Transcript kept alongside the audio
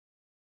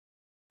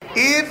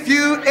if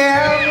you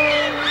ever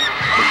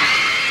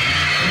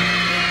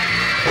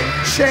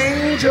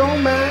change your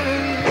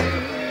mind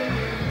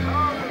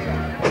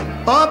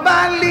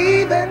about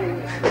leaving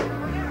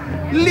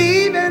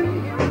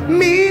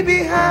me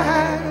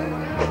behind,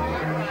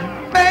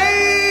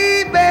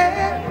 baby,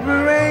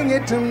 bring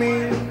it to me.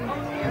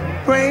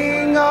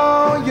 Bring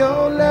all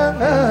your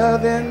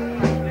loving,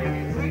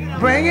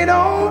 bring it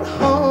on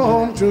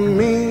home to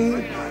me.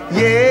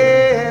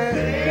 Yeah,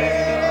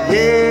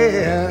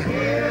 yeah,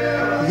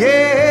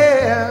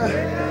 yeah.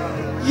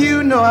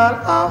 You know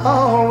I'll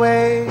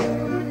always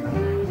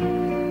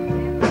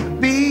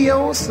be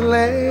your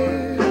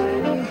slave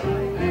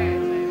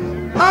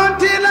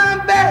until I'm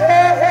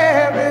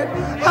buried.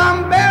 I'm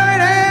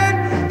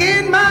buried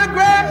in my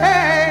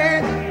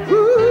grave.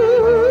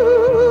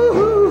 Ooh,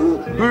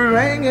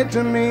 bring it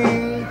to me.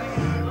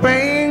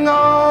 Bring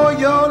all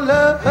your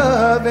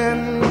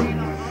loving,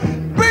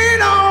 bring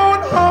it on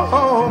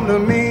home to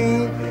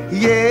me.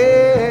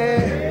 Yeah,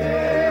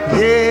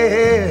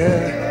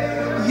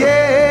 yeah,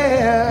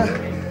 yeah.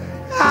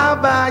 I'll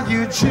buy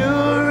you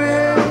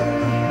jewelry,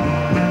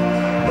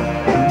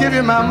 give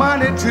you my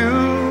money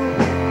too.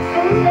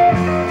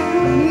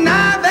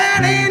 Now that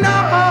ain't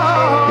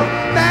all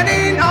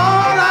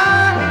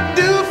I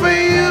do for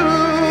you,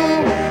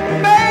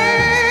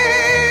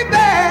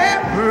 baby.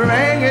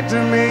 Bring it to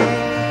me.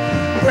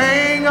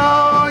 Bring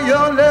all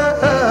your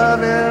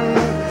loving,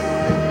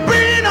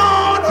 bring it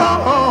on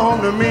home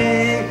to me.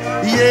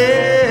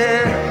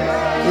 Yeah,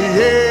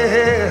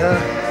 yeah,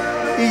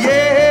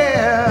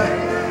 yeah.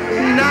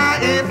 Now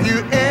if you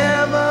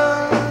ever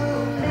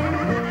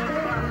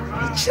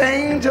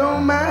change your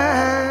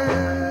mind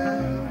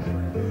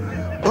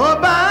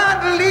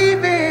about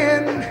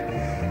leaving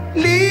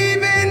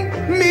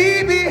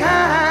me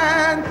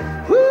behind,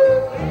 woo,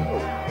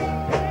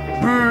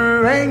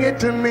 bring it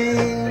to me.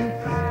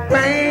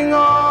 Bring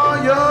all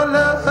your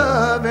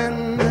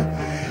loving,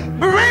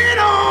 bring it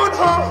on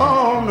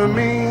home to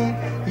me.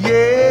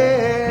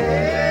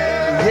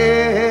 Yeah,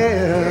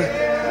 yeah,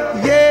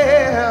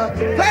 yeah.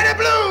 Play the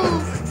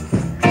blues.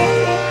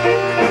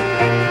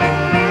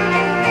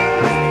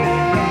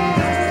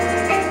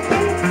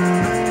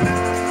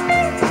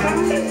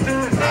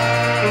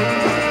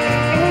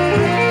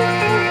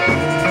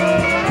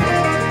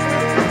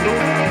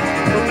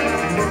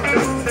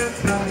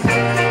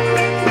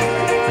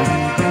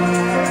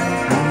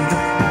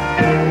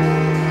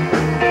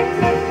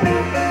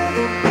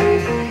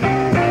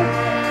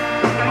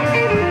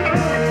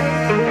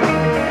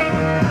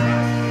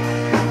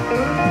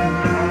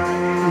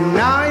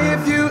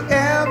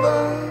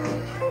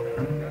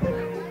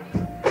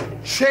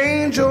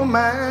 Change your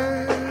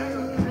mind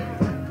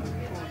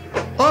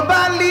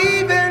about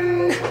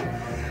leaving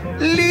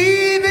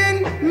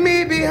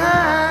me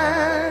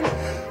behind,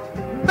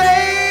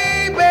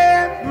 baby,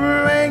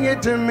 bring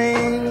it to me.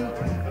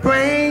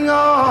 Bring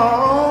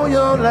all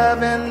your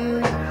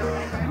loving,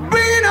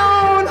 bring it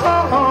on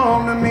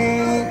home to me.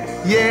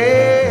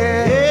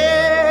 Yeah,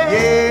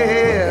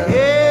 yeah,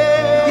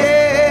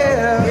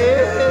 yeah,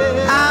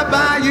 yeah. I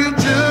buy you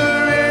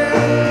jewelry,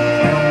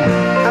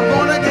 I'm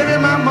gonna give you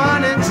my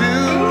money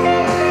too.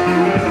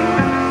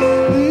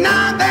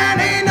 Now that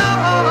ain't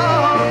all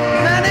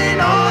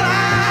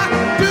I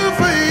do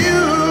for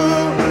you,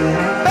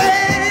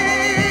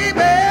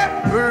 baby.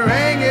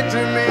 Bring it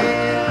to me.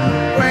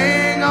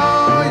 Bring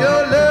all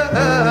your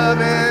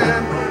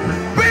loving,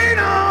 bring it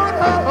on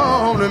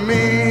home to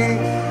me.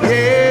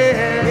 Yeah,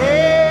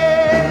 yeah,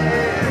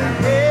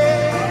 yeah.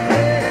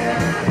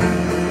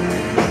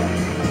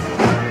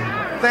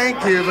 Thank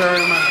you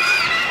very much.